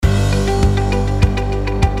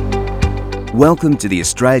Welcome to the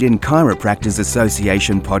Australian Chiropractors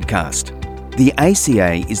Association podcast. The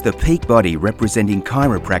ACA is the peak body representing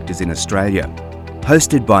chiropractors in Australia.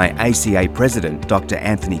 Hosted by ACA President Dr.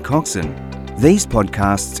 Anthony Coxon, these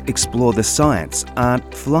podcasts explore the science,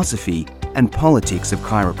 art, philosophy, and politics of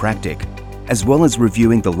chiropractic, as well as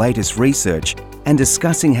reviewing the latest research and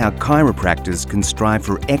discussing how chiropractors can strive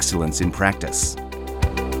for excellence in practice.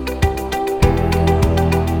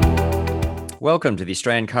 Welcome to the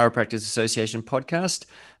Australian Chiropractors Association podcast.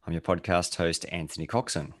 I'm your podcast host, Anthony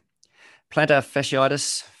Coxon. Plantar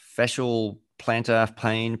fasciitis, fascial plantar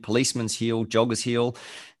pain, policeman's heel, jogger's heel.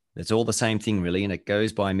 It's all the same thing really, and it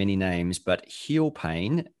goes by many names, but heel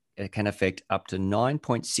pain can affect up to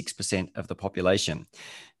 9.6% of the population.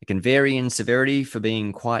 It can vary in severity from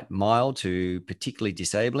being quite mild to particularly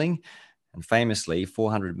disabling. And famously,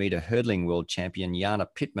 400-meter hurdling world champion Jana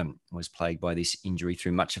Pittman was plagued by this injury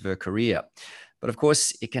through much of her career. But of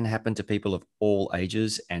course, it can happen to people of all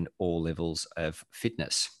ages and all levels of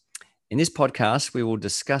fitness. In this podcast, we will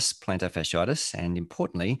discuss plantar fasciitis and,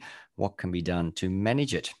 importantly, what can be done to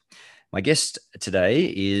manage it. My guest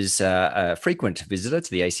today is a frequent visitor to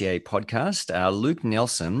the ACA podcast. Luke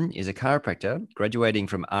Nelson is a chiropractor graduating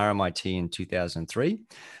from RMIT in 2003.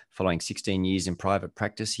 Following 16 years in private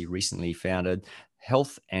practice, he recently founded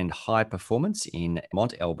Health and High Performance in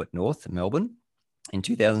Mont Albert North, Melbourne. In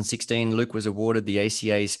 2016, Luke was awarded the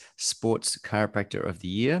ACA's Sports Chiropractor of the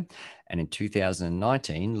Year. And in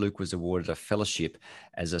 2019, Luke was awarded a fellowship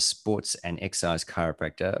as a sports and exercise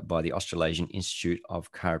chiropractor by the Australasian Institute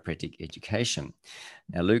of Chiropractic Education.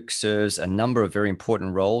 Now, Luke serves a number of very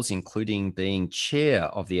important roles, including being chair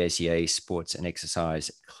of the ACA Sports and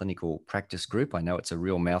Exercise Clinical Practice Group. I know it's a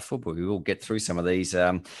real mouthful, but we will get through some of these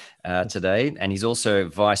today. And he's also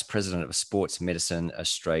vice president of Sports Medicine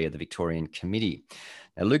Australia, the Victorian Committee.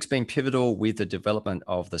 Now, Luke's been pivotal with the development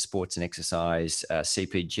of the sports and exercise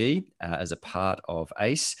CPG as a part of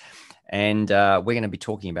ACE. And we're going to be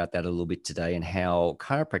talking about that a little bit today and how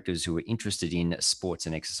chiropractors who are interested in sports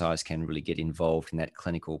and exercise can really get involved in that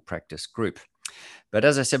clinical practice group. But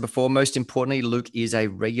as I said before, most importantly, Luke is a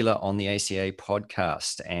regular on the ACA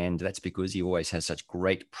podcast, and that's because he always has such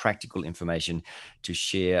great practical information to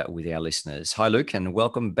share with our listeners. Hi, Luke, and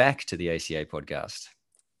welcome back to the ACA podcast.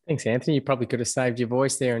 Thanks, Anthony. You probably could have saved your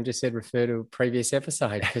voice there and just said refer to a previous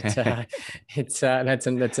episode. But it's that's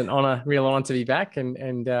an honor, real honor to be back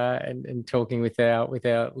and talking with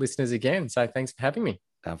our listeners again. So thanks for having me.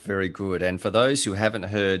 Very good. And for those who haven't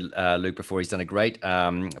heard Luke before, he's done a great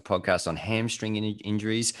podcast on hamstring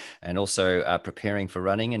injuries and also preparing for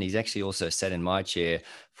running. And he's actually also sat in my chair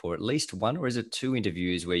for at least one, or is it two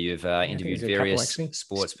interviews where you've interviewed various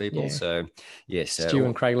sports people? Yeah. So yes, Stu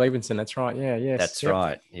and Craig Liebenson. That's right. Yeah, yes, that's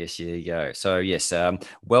right. Yes, there you go. So yes,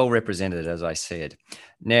 well represented, as I said.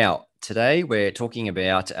 Now, today we're talking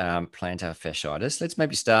about plantar fasciitis. Let's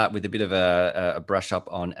maybe start with a bit of a brush up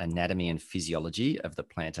on anatomy and physiology of the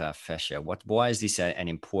plantar fascia. Why is this an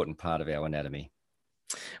important part of our anatomy?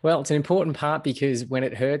 Well, it's an important part because when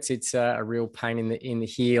it hurts, it's a real pain in the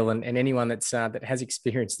heel, and anyone that has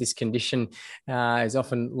experienced this condition is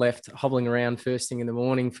often left hobbling around first thing in the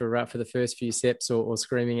morning for the first few steps or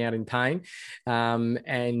screaming out in pain,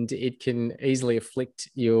 and it can easily afflict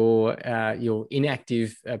your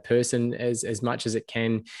inactive person as much as it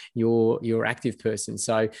can your active person.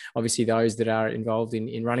 So obviously, those that are involved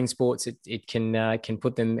in running sports, it can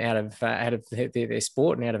put them out of their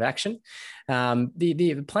sport and out of action.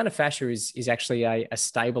 The plantar fascia is actually a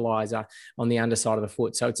stabilizer on the underside of the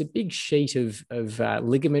foot. So it's a big sheet of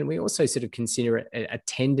ligament. We also sort of consider it a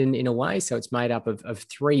tendon in a way. So it's made up of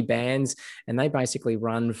three bands, and they basically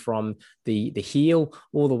run from the heel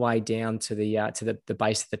all the way down to the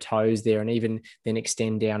base of the toes there, and even then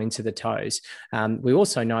extend down into the toes. We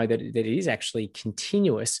also know that it is actually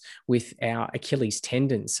continuous with our Achilles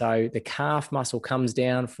tendon. So the calf muscle comes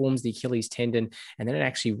down, forms the Achilles tendon, and then it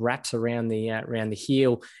actually wraps around the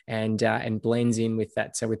heel and blends in with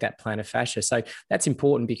that plantar fascia. So that's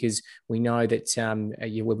important because we know that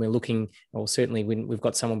when we're looking, or certainly when we've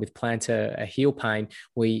got someone with plantar heel pain,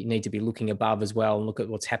 we need to be looking above as well and look at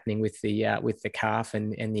what's happening with the calf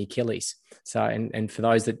and the Achilles. So and for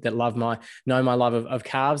those that know my love of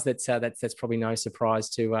calves, that's probably no surprise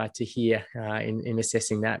to hear in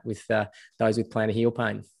assessing that with those with plantar heel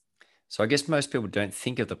pain. So I guess most people don't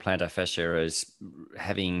think of the plantar fascia as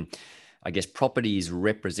having, I guess, properties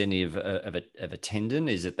representative of a tendon.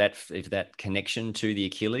 Is it that connection to the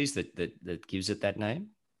Achilles that gives it that name?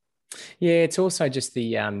 Yeah, it's also just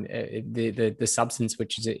the substance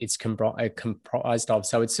which is it's comprised of.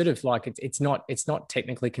 So it's sort of like it's not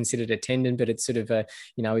technically considered a tendon, but it's sort of a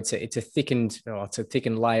it's a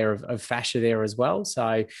thickened layer of fascia there as well.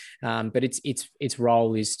 So, but its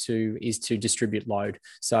role is to distribute load.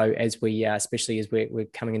 So as we especially as we're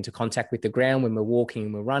coming into contact with the ground when we're walking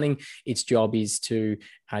and we're running, its job is to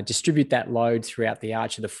distribute that load throughout the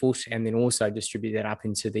arch of the foot, and then also distribute that up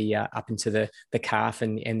into the calf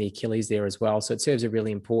and the Achilles there as well. So it serves a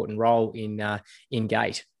really important role in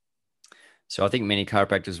gait. So I think many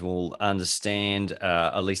chiropractors will understand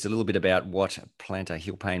at least a little bit about what plantar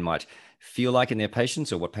heel pain might feel like in their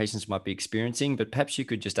patients or what patients might be experiencing, but perhaps you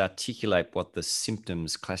could just articulate what the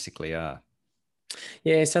symptoms classically are.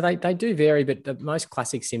 Yeah, so they do vary, but the most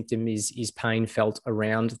classic symptom is pain felt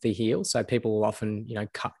around the heel. So people will often,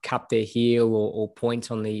 cup their heel or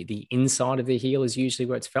point on the inside of the heel is usually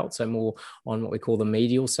where it's felt. So more on what we call the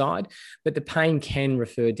medial side. But the pain can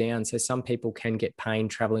refer down. So some people can get pain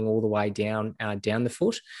traveling all the way down the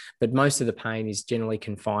foot, but most of the pain is generally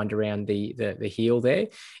confined around the heel there.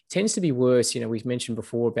 It tends to be worse. We've mentioned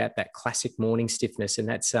before about that classic morning stiffness, and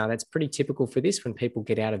that's pretty typical for this when people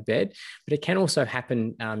get out of bed. But it can also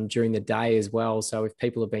happen during the day as well. So if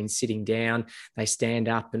people have been sitting down, they stand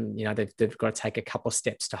up and they've got to take a couple of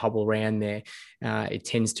steps to hobble around there. It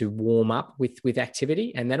tends to warm up with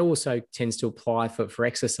activity, and that also tends to apply for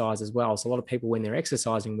exercise as well. So a lot of people, when they're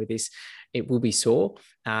exercising with this, it will be sore,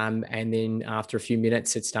 and then after a few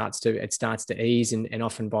minutes, it starts to ease, and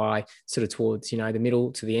often by sort of towards the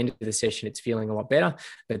middle to the end of the session, it's feeling a lot better.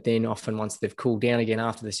 But then often once they've cooled down again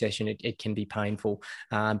after the session, it can be painful.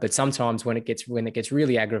 But sometimes when it gets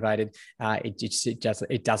really aggravated,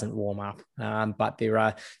 it doesn't warm up. But there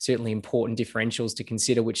are certainly important differentials to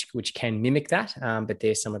consider which can mimic that. But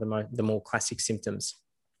they're some of the more classic symptoms.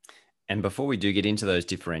 And before we do get into those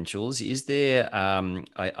differentials, is there,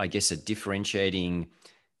 I guess, a differentiating,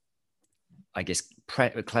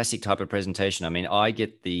 classic type of presentation? I mean, I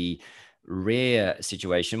get the rare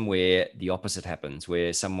situation where the opposite happens,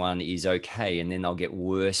 where someone is okay and then they'll get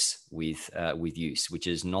worse with use, which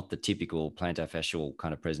is not the typical plantar fascial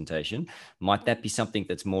kind of presentation. Might that be something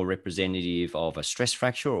that's more representative of a stress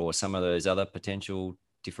fracture or some of those other potential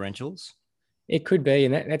differentials? It could be,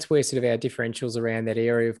 and that's where sort of our differentials around that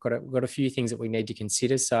area. We've got a few things that we need to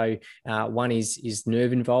consider. So one is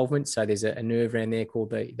nerve involvement. So there's a nerve around there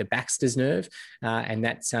called the Baxter's nerve, and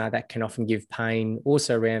that can often give pain.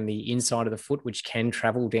 Also around the inside of the foot, which can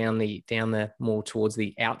travel down the more towards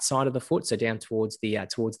the outside of the foot, so down towards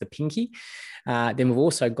the pinky. Then we've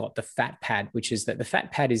also got the fat pad, which is that the fat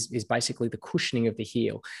pad is basically the cushioning of the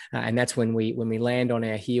heel, and that's when we land on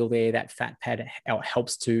our heel there. That fat pad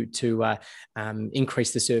helps to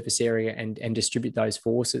increase the surface area and distribute those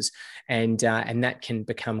forces, and that can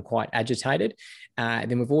become quite agitated.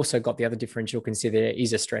 Then we've also got the other differential consider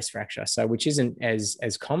is a stress fracture, so which isn't as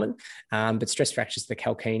common, but stress fractures, the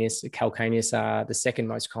calcaneus are the second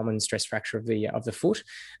most common stress fracture of the foot.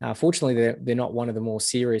 Fortunately, they're not one of the more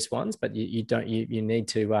serious ones, but you need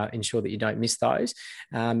to ensure that you don't miss those.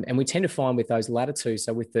 And we tend to find with those latter two,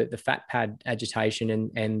 so with the fat pad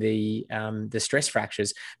agitation and the stress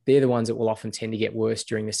fractures, they're the ones that will often tend to get worse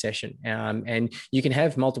during the session. And you can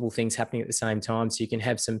have multiple things happening at the same time. So you can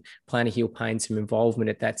have some plantar heel pain, some involvement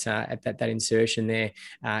at that insertion there,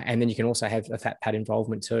 and then you can also have a fat pad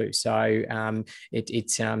involvement too. So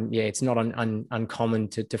it's not uncommon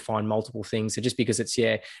to find multiple things. So just because it's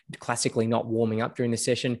classically not warming up during the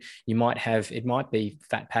session, it might be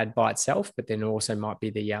fat pad by itself, but then also might be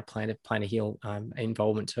the plantar heel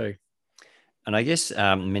involvement too. And I guess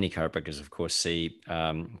many chiropractors, of course, see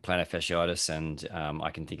plantar fasciitis, and I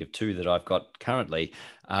can think of two that I've got currently.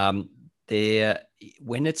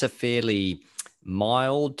 When it's a fairly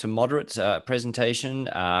mild to moderate presentation,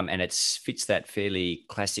 and it fits that fairly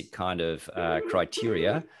classic kind of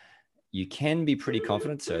criteria, you can be pretty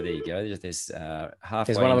confident. So there you go. There's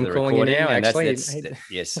halfway one of them into the calling recording. you now, And actually.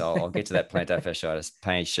 Yes, I'll get to that plantar fasciitis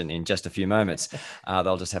patient in just a few moments.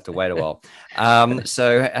 They'll just have to wait a while.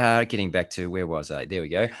 So getting back to where was I? There we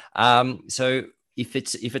go. So if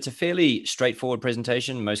it's a fairly straightforward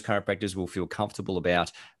presentation, most chiropractors will feel comfortable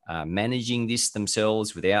about managing this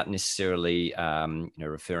themselves without necessarily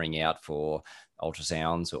referring out for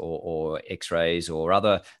ultrasounds or x-rays or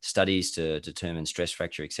other studies to determine stress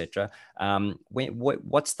fracture, etc.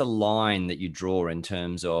 What's the line that you draw in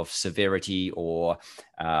terms of severity, or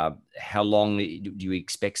how long do you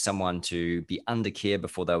expect someone to be under care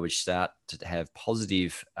before they would start to have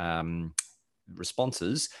positive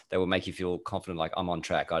responses that will make you feel confident, like I'm on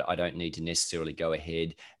track, I don't need to necessarily go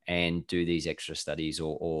ahead and do these extra studies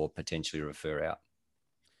or potentially refer out?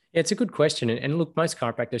 Yeah, it's a good question. And look, most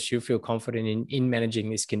chiropractors should feel confident in managing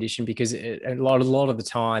this condition because a lot of the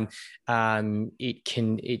time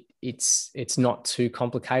it's not too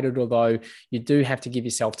complicated, although you do have to give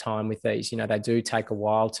yourself time with these. They do take a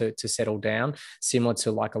while to settle down, similar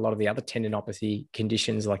to like a lot of the other tendinopathy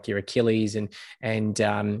conditions like your Achilles and your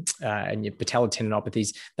patellar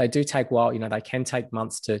tendinopathies. They do take a while. They can take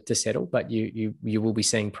months to settle, but you will be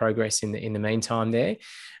seeing progress in the meantime there.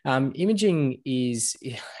 Imaging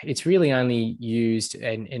it's really only used,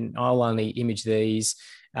 and I'll only image these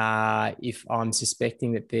if I'm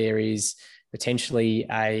suspecting that there is potentially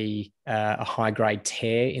a high grade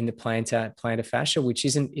tear in the plantar fascia, which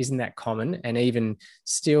isn't that common. And even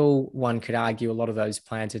still, one could argue a lot of those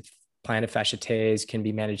plantar fascia tears can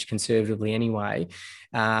be managed conservatively anyway,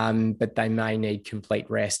 but they may need complete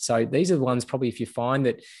rest. So these are the ones probably if you find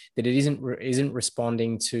that it isn't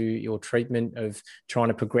responding to your treatment of trying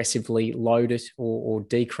to progressively load it or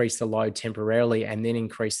decrease the load temporarily and then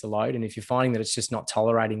increase the load. And if you're finding that it's just not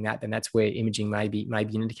tolerating that, then that's where imaging may be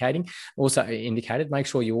indicated. Make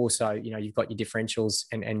sure you also, you've got your differentials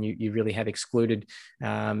and you really have excluded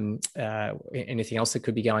anything else that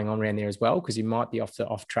could be going on around there as well, because you might be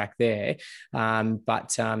off track there.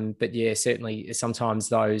 But yeah, certainly sometimes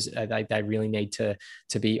those they really need to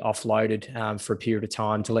be offloaded for a period of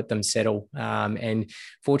time to let them settle. And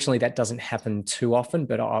fortunately, that doesn't happen too often,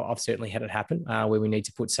 but I've certainly had it happen where we need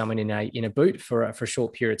to put someone in a boot for a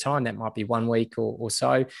short period of time. That might be 1 week or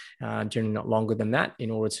so, generally not longer than that, in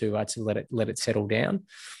order to let it settle down.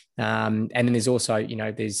 And then there's also,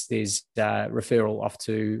 there's referral off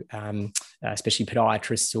to especially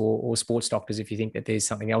podiatrists or sports doctors if you think that there's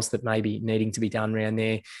something else that may be needing to be done around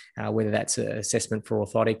there, whether that's an assessment for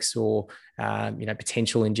orthotics or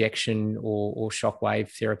potential injection or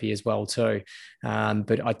shockwave therapy as well too.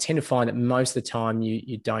 But I tend to find that most of the time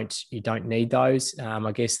you don't need those.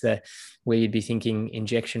 I guess where you'd be thinking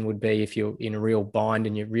injection would be if you're in a real bind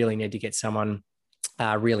and you really need to get someone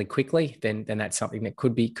really quickly, then that's something that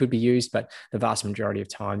could be used. But the vast majority of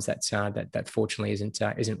times that fortunately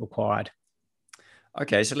isn't required.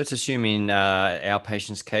 Okay, so let's assume in our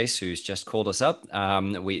patient's case, who's just called us up,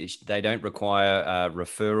 they don't require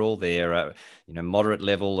referral. They're moderate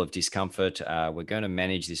level of discomfort. We're going to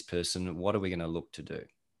manage this person. What are we going to look to do?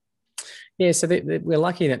 Yeah, so we're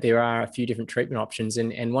lucky that there are a few different treatment options.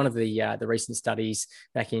 And one of the recent studies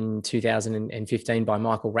back in 2015 by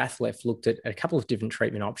Michael Rathleff looked at a couple of different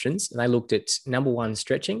treatment options. And they looked at number one,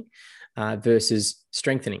 stretching versus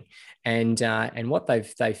strengthening. And what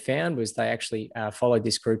they found was they actually followed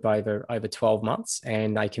this group over 12 months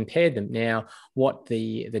and they compared them. Now, what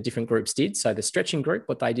the different groups did, so the stretching group,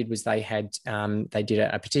 what they did was they did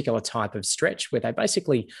a particular type of stretch where they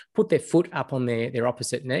basically put their foot up on their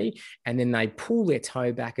opposite knee and then they pull their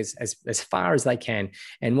toe back as far as they can.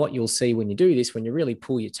 And what you'll see when you do this, when you really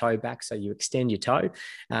pull your toe back, so you extend your toe,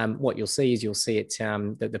 what you'll see is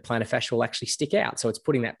the plantar fascia will actually stick out. So it's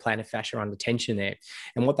putting that plantar fascia under tension there.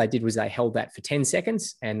 And what they did was they held that for 10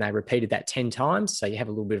 seconds and they repeated that 10 times. So you have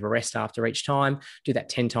a little bit of a rest after each time, do that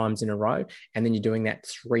 10 times in a row. And then you're doing that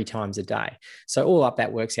 3 times a day. So all up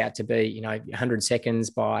that works out to be, 100 seconds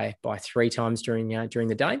by 3 times during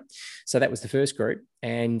the day. So that was the first group.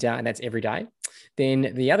 And that's every day.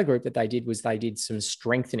 Then the other group that they did was they did some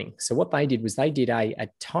strengthening. So what they did was they did a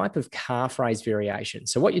type of calf raise variation.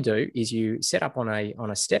 So what you do is you set up on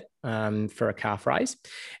a step for a calf raise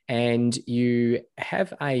and you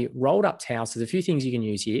have a rolled up towel. So there's a few things you can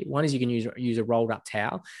use here. One is you can use a rolled up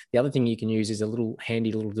towel. The other thing you can use is a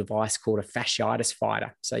handy little device called a fasciitis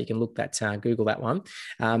fighter. So you can Google that one.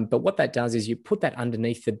 But what that does is you put that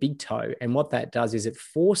underneath the big toe. And what that does is it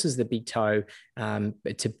forces the big toe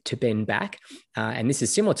to bend back. And this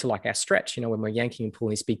is similar to like our stretch, when we're yanking and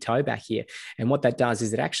pulling this big toe back here. And what that does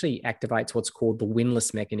is it actually activates what's called the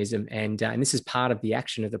windlass mechanism. And this is part of the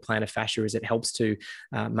action of the plantar fascia is it helps to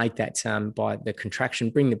make that by the contraction,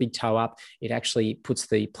 bring the big toe up. It actually puts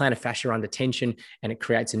the plantar fascia under tension and it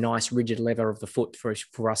creates a nice rigid lever of the foot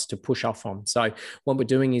for us to push off on. So what we're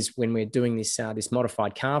doing is when we're doing this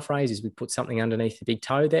modified calf raise is we put something underneath the big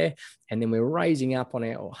toe there and then we're raising up on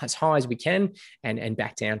as high as we can and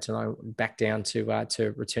back down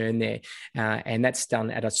to return there. And that's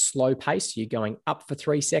done at a slow pace. You're going up for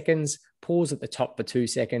 3 seconds, pause at the top for 2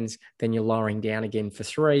 seconds, then you're lowering down again for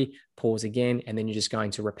 3, pause again, and then you're just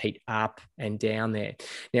going to repeat up and down there.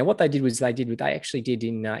 Now, what they did was they actually did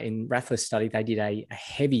in Rathleff's study, they did a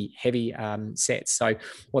heavy set. So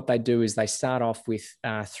what they do is they start off with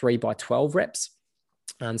 3 by 12 reps.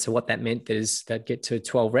 And so what that meant is they'd get to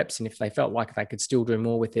 12 reps. And if they felt like they could still do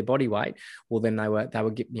more with their body weight, well, then they were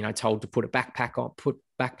told to put a backpack on, put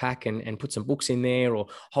backpack and put some books in there, or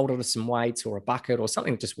hold on to some weights or a bucket or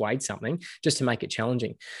something that just weighed something, just to make it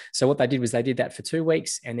challenging. So what they did was they did that for 2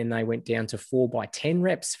 weeks, and then they went down to 4 by 10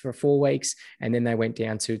 reps for 4 weeks, and then they went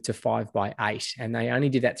down to 5 by 8, and they only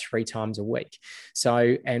did that 3 times a week.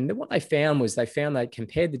 So, and what they found was they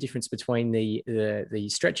compared the difference between the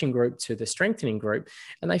stretching group to the strengthening group,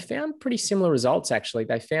 and they found pretty similar results. Actually,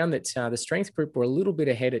 they found that the strength group were a little bit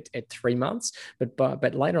ahead at 3 months,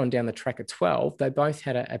 but later on down the track at 12, they both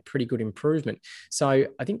had a pretty good improvement. So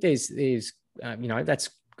I think there's that's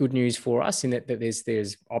good news for us in that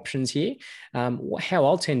there's options here. How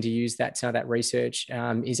I'll tend to use that research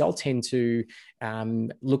is I'll tend to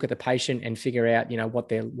look at the patient and figure out, what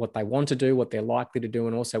they want to do, what they're likely to do,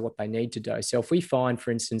 and also what they need to do. So if we find, for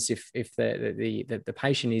instance, if the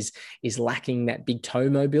patient is lacking that big toe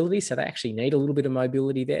mobility, so they actually need a little bit of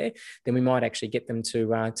mobility there, then we might actually get them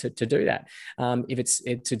to do that. If it's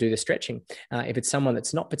to do the stretching, if it's someone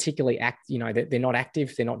that's not particularly they're not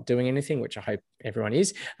active, they're not doing anything, which I hope everyone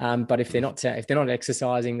is. But if they're not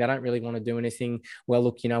exercising, they don't really want to do anything. Well,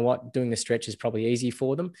 look, you know what? Doing the stretch is probably easy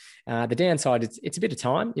for them. The downside, it's a bit of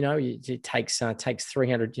time. It takes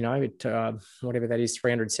 300, whatever that is,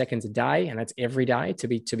 300 seconds a day, and that's every day to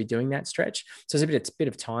be doing that stretch. So there's a bit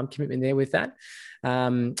of time commitment there with that.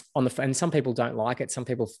 And some people don't like it. Some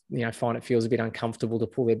people, find it feels a bit uncomfortable to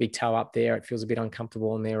pull their big toe up there. It feels a bit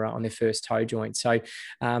uncomfortable on their first toe joint. So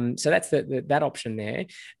that's that option there.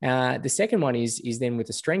 The second one is then with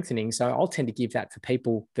the strengthening. So I'll tend to give that for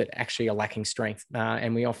people that actually are lacking strength.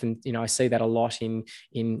 And we often, I see that a lot in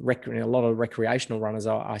a lot of recreational runners.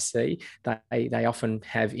 I see that they often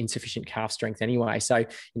have insufficient calf strength anyway. So you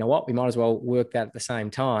know what, we might as well work that at the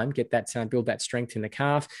same time. Get that, build that strength in the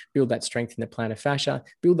calf, build that strength in the plantar fascia,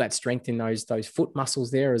 build that strength in those foot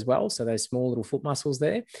muscles there as well. So those small little foot muscles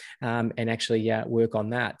there, and actually work on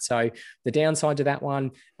that. So the downside to that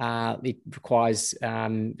one, it requires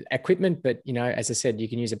equipment, but as I said, you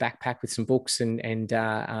can use a backpack with some books and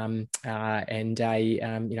a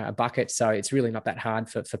bucket. So it's really not that hard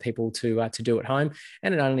for people to do at home,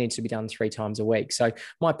 and it only needs to be done 3 times a week. So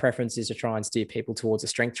my preference is to try and steer people towards a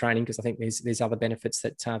strength training, because I think there's other benefits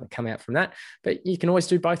that come out from that. But you can always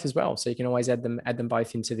do both as well. So you can always add them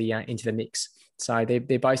both into the mix. So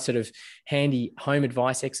they're both sort of handy home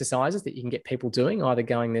advice exercises that you can get people doing, either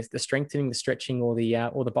going the strengthening, the stretching, or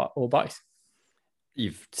both.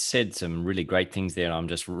 You've said some really great things there. I'm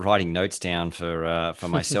just writing notes down for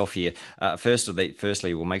myself here.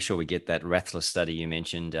 Firstly, we'll make sure we get that Rathler study you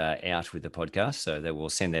mentioned out with the podcast, so that we'll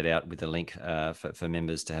send that out with a link for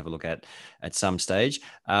members to have a look at some stage.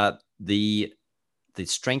 The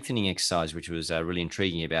strengthening exercise, which was really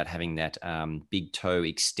intriguing, about having that big toe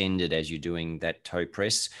extended as you're doing that toe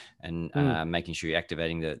press, and making sure you're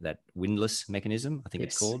activating that windlass mechanism, I think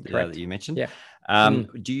it's called, that you mentioned. Yeah.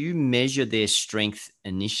 Do you measure their strength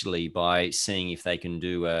initially by seeing if they can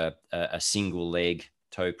do a single leg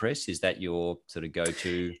toe press? Is that your sort of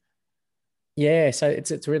go-to? Yeah, so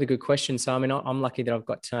it's a really good question. So I mean, I'm lucky that I've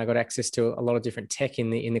got access to a lot of different tech in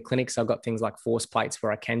the clinics. I've got things like force plates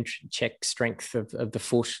where I can check strength of the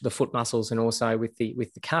foot muscles, and also with the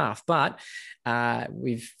calf. But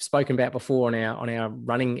we've spoken about before on our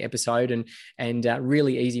running episode, and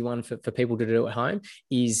really easy one for people to do at home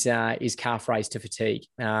is calf raise to fatigue.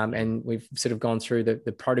 And we've sort of gone through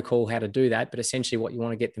the protocol how to do that. But essentially, what you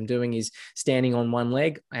want to get them doing is standing on one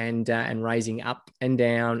leg and raising up and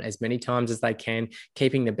down as many times as they can,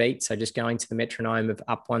 keeping the beat. So just going to the metronome of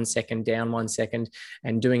up 1 second, down 1 second,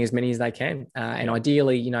 and doing as many as they can. And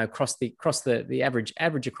ideally, across the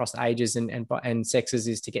average across ages and sexes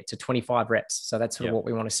is to get to 25 reps. So that's sort of what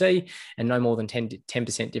we want to see, and no more than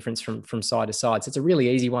 10% difference from side to side. So it's a really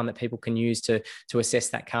easy one that people can use to assess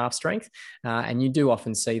that calf strength. And you do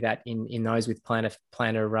often see that in those with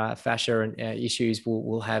plantar fascia and issues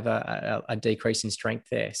will have a decrease in strength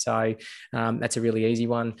there. So that's a really easy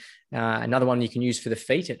one. Another one you can use for the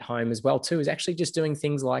feet at home as well too is actually just doing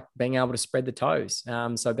things like being able to spread the toes.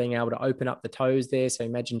 So being able to open up the toes there. So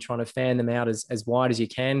imagine trying to fan them out as wide as you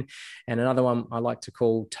can. And another one I like to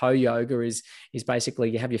call toe yoga is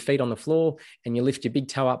basically you have your feet on the floor and you lift your big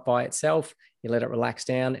toe up by itself. You let it relax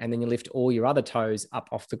down, and then you lift all your other toes up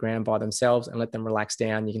off the ground by themselves and let them relax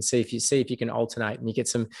down. You can see if you can alternate, and you get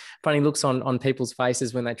some funny looks on people's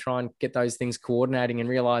faces when they try and get those things coordinating and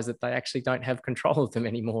realize that they actually don't have control of them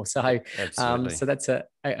anymore. So, so that's a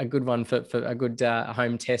good one for a good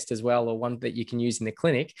home test as well, or one that you can use in the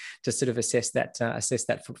clinic to sort of assess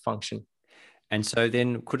that foot function. And so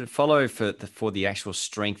then could it follow for the actual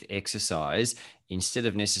strength exercise, instead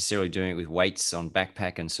of necessarily doing it with weights on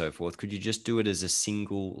backpack and so forth, could you just do it as a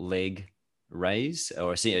single leg raise,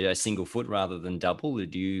 or a single foot rather than double?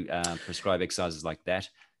 Do you prescribe exercises like that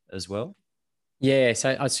as well? Yeah,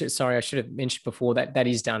 so sorry, I should have mentioned before that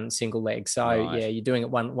is done single leg. So Right. yeah, you're doing it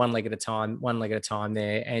one leg at a time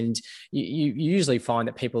there, and you usually find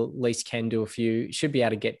that people at least can do a few. Should be able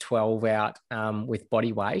to get 12 out with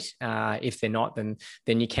body weight. If they're not, then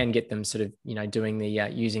you can get them sort of doing the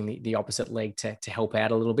using the opposite leg to help out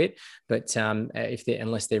a little bit. But if they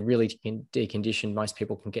unless they're really deconditioned, most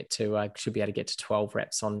people can get to should be able to get to 12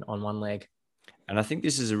 reps on one leg. And I think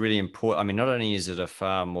this is a really important, I mean, not only is it a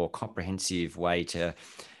far more comprehensive way to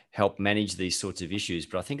help manage these sorts of issues,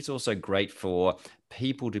 but I think it's also great for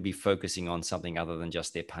people to be focusing on something other than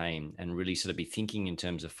just their pain and really sort of be thinking in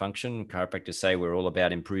terms of function. Chiropractors say we're all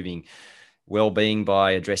about improving well-being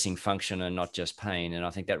by addressing function and not just pain. And I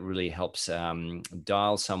think that really helps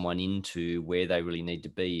dial someone into where they really need to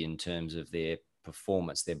be in terms of their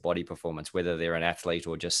performance, their body performance, whether they're an athlete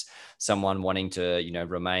or just someone wanting to,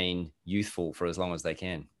 remain youthful for as long as they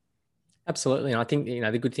can. Absolutely, and I think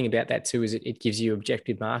the good thing about that too is it gives you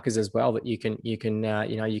objective markers as well that you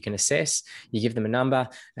can assess. You give them a number,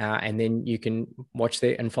 and then you can watch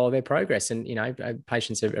and follow their progress. And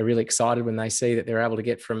patients are really excited when they see that they're able to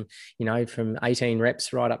get from 18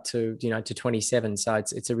 reps right up to to 27. So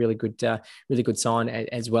it's a really good sign,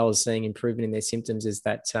 as well as seeing improvement in their symptoms as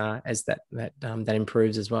that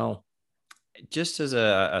improves as well. Just as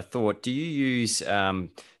a thought, do you use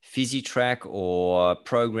PhysiTrack or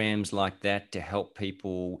programs like that to help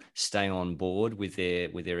people stay on board with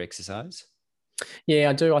their exercise? Yeah,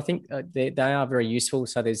 I do. I think they are very useful.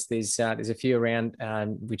 So there's a few around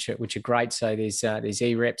which are great. So there's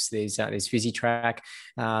eReps, there's PhysiTrack,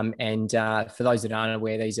 and for those that aren't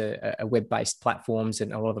aware, these are web-based platforms,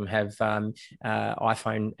 and a lot of them have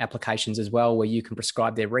iPhone applications as well, where you can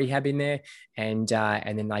prescribe their rehab in there, and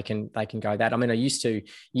then they can go that. I mean, I used to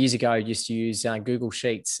use Google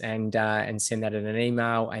Sheets and send that in an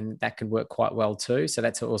email, and that can work quite well too. So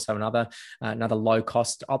that's also another low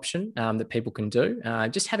cost option that people can do.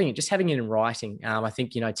 Just having it in writing. I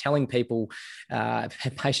think telling people,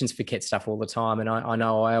 patients forget stuff all the time, and I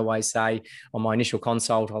know I always say on my initial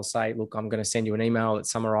consult, I'll say, look, I'm going to send you an email that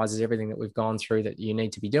summarizes everything that we've gone through that you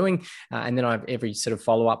need to be doing, and then I have every sort of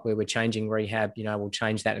follow up where we're changing rehab. We'll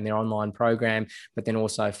change that in their online program, but then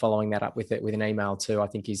also following that up with an email too. I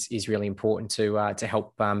think is really important to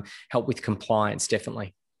help with compliance,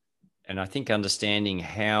 definitely. And I think understanding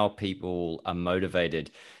how people are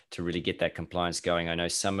motivated to really get that compliance going. I know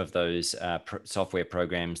some of those software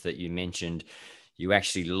programs that you mentioned, you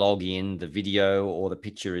actually log in, the video or the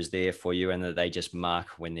picture is there for you, and that they just mark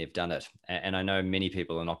when they've done it. And I know many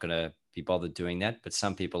people are not going to be bothered doing that, but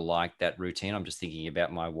some people like that routine. I'm just thinking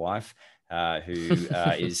about my wife, who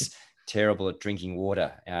is terrible at drinking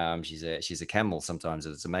water. She's a camel sometimes.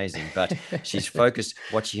 It's amazing, but she's focused.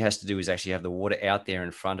 What she has to do is actually have the water out there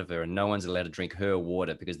in front of her, and no one's allowed to drink her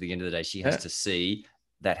water, because at the end of the day, she has to see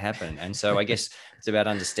that happen. And so I guess it's about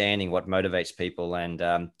understanding what motivates people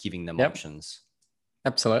and giving them options.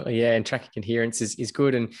 Absolutely, yeah, and tracking adherence is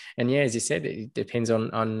good, and yeah, as you said, it depends on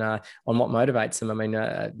what motivates them. I mean,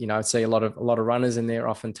 I see a lot of runners, and they're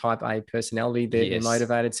often Type A personality. They're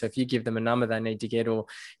motivated. So if you give them a number they need to get, or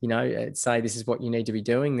say this is what you need to be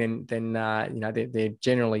doing, then they're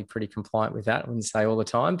generally pretty compliant with that. I wouldn't say all the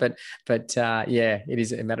time, but yeah, it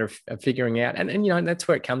is a matter of figuring out, and that's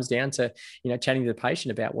where it comes down to chatting to the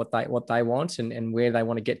patient about what they want and where they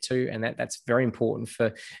want to get to, and that's very important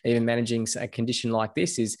for even managing a condition like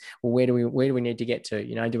this. Is, well, where do we need to get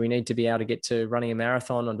to? Do we need to be able to get to running a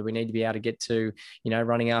marathon, or do we need to be able to get to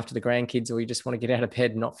running after the grandkids, or you just want to get out of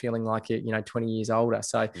bed and not feeling like you're 20 years older?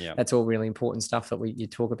 So that's all really important stuff that you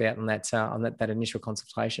talk about on that initial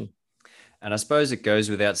consultation. And I suppose it goes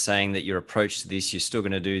without saying that your approach to this, you're still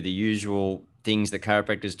going to do the usual things that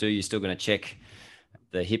chiropractors do. You're still going to check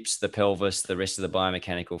the hips, the pelvis, the rest of the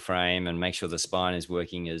biomechanical frame, and make sure the spine is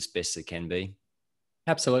working as best it can be.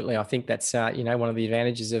 Absolutely. I think that's, one of the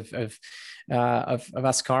advantages of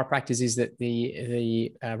us chiropractors is that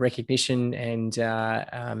the recognition and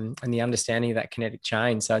the understanding of that kinetic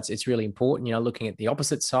chain. So it's really important, looking at the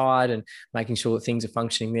opposite side and making sure that things are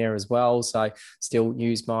functioning there as well. So still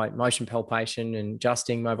use my motion palpation and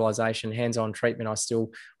adjusting, mobilization, hands-on treatment. I still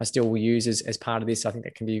will use as part of this. I think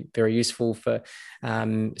that can be very useful for,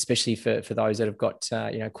 especially for those that have got,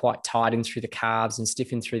 quite tight in through the calves and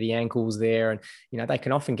stiff in through the ankles there. And, they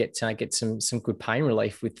can often get some good pain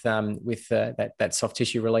relief with that soft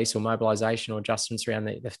tissue release or mobilization or adjustments around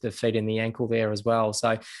the feet and the ankle there as well.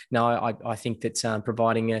 So no, I think that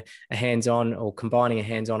providing a hands-on or combining a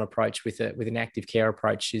hands-on approach with an active care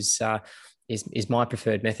approach is is my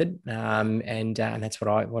preferred method, and that's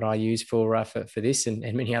what I use for this and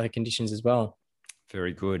many other conditions as well.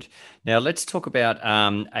 Very good. Now let's talk about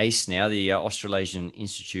ACE now, the Australasian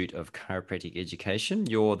Institute of Chiropractic Education.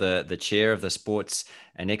 You're the chair of the Sports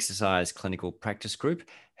and Exercise Clinical Practice Group.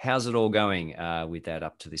 How's it all going with that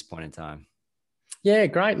up to this point in time? Yeah,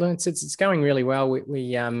 great. It's going really well.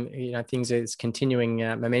 We things are continuing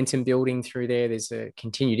momentum building through there. There's a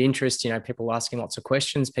continued interest. People asking lots of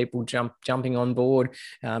questions. People jumping on board.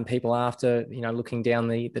 People after looking down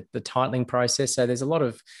the titling process. So there's a lot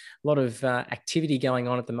of activity going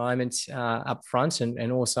on at the moment up front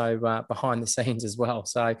and also behind the scenes as well.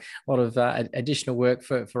 So a lot of additional work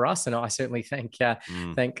for us. And I certainly thank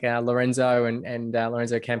Lorenzo and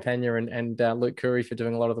Lorenzo Campagna and Luke Curry for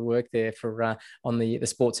doing a lot of the work there on the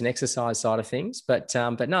sports and exercise side of things. But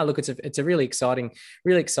no, look, it's a really exciting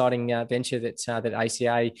venture that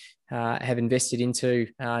ACA have invested into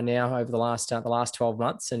now over the last 12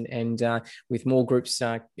 months, and with more groups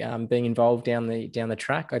being involved down the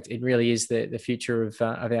track, it really is the future of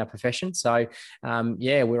our profession. So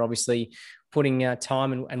we're obviously putting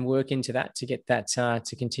time and work into that to get that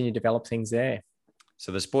to continue to develop things there.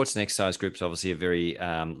 So the sports and exercise group is obviously a very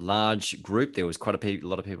large group. There was quite a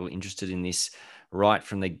lot of people interested in this right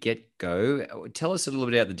from the get-go. Tell us a little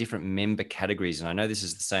bit about the different member categories. And I know this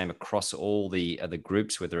is the same across all the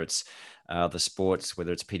groups, whether it's the sports,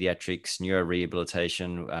 whether it's pediatrics,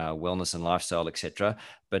 neurorehabilitation, wellness and lifestyle, etc.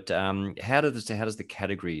 But how does the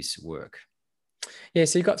categories work? Yeah,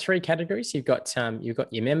 so you've got three categories. You've got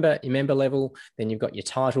your member level, then you've got your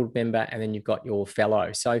titled member, and then you've got your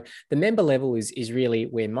fellow. So the member level is really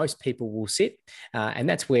where most people will sit, and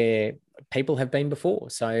that's where people have been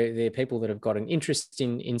before. So they're people that have got an interest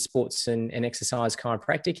in sports and exercise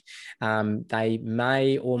chiropractic. They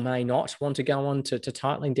may or may not want to go on to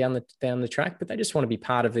titling down the track, but they just want to be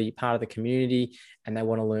part of the community and they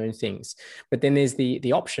want to learn things. But then there's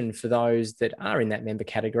the option for those that are in that member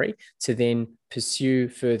category to then pursue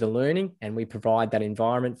further learning, and we provide that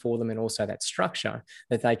environment for them and also that structure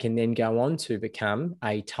that they can then go on to become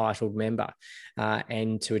a titled member.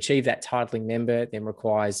 And to achieve that titling member then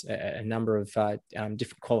requires a number of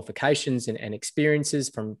different qualifications and experiences,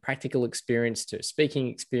 from practical experience to speaking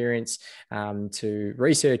experience to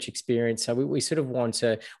research experience. So we sort of want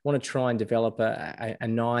to try and develop a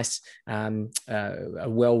nice, a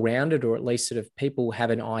well-rounded, or at least sort of people have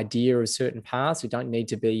an idea of certain paths. We don't need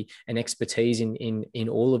to be an expertise in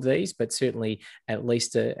all of these, but certainly at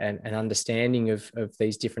least an understanding of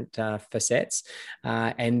these different facets.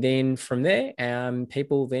 And then from there,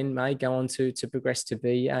 people then may go on to progress to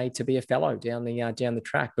be a fellow down the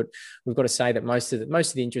track. But we've got to say that most of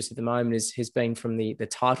the interest at the moment has been from the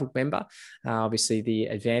titled member. Obviously, the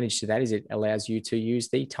advantage to that is it allows you to use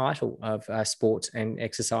the title of sports and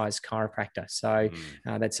exercise chiropractor. So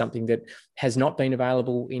that's something that has not been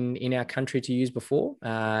available in our country to use before,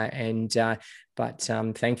 but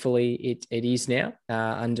thankfully it is now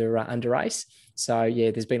under ACE. So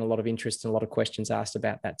yeah, there's been a lot of interest and a lot of questions asked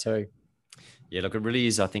about that too. Yeah, look, it really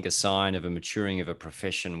is, I think, a sign of a maturing of a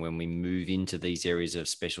profession when we move into these areas of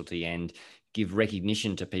specialty and give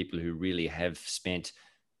recognition to people who really have spent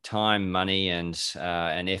time, money, and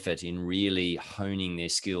effort in really honing their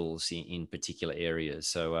skills in particular areas.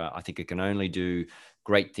 So I think it can only do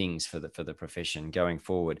great things for the profession going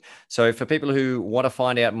forward. So for people who want to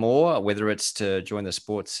find out more, whether it's to join the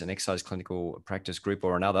Sports and Exercise Clinical Practice Group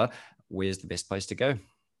or another, where's the best place to go?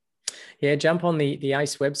 Yeah, jump on the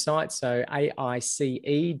ACE website, so aice.org.au.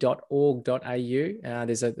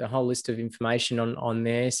 There's a whole list of information on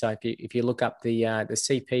there. So if you look up the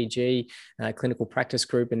CPG Clinical Practice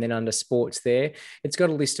Group and then under sports there, it's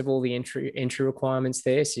got a list of all the entry requirements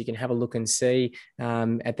there, so you can have a look and see.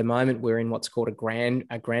 At the moment, we're in what's called a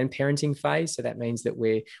grandparenting phase. So that means that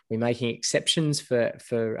we're making exceptions for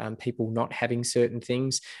people not having certain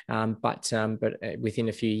things, but within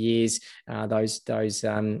a few years, those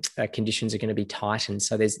conditions are going to be tightened.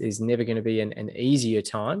 So there's never going to be an easier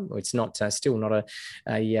time. It's not still not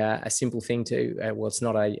a simple thing to. It's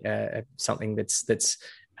not a something that's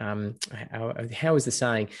how is the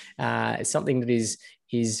saying? Something that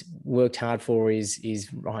is worked hard for is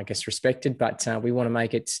I guess respected, but we want to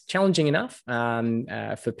make it challenging enough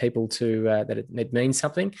for people to that it means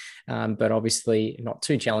something, but obviously not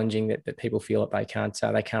too challenging that people feel that they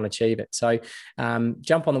can't achieve it. So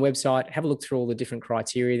jump on the website, have a look through all the different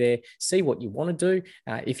criteria there, see what you want to do.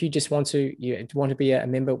 If you just want to be a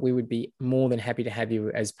member, we would be more than happy to have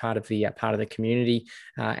you as part of the community,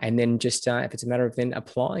 and then just if it's a matter of then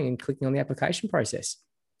applying and clicking on the application process.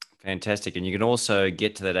 Fantastic. And you can also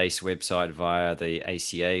get to that ACE website via the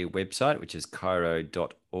ACA website, which is chiro.org.au.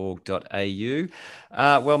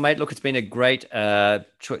 Well, mate, look, it's been a great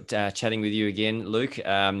chatting with you again, Luke.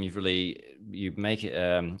 You make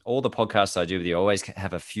all the podcasts I do with you, I always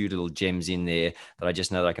have a few little gems in there that I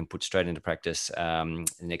just know that I can put straight into practice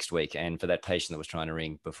next week. And for that patient that was trying to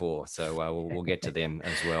ring before. So we'll get to them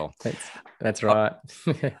as well. That's right.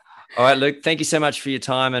 All right, Luke, thank you so much for your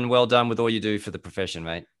time and well done with all you do for the profession,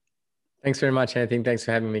 mate. Thanks very much, Anthony. Thanks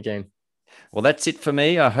for having me again. Well, that's it for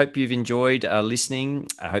me. I hope you've enjoyed listening.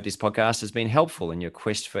 I hope this podcast has been helpful in your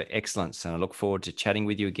quest for excellence. And I look forward to chatting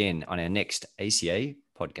with you again on our next ACA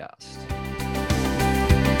podcast.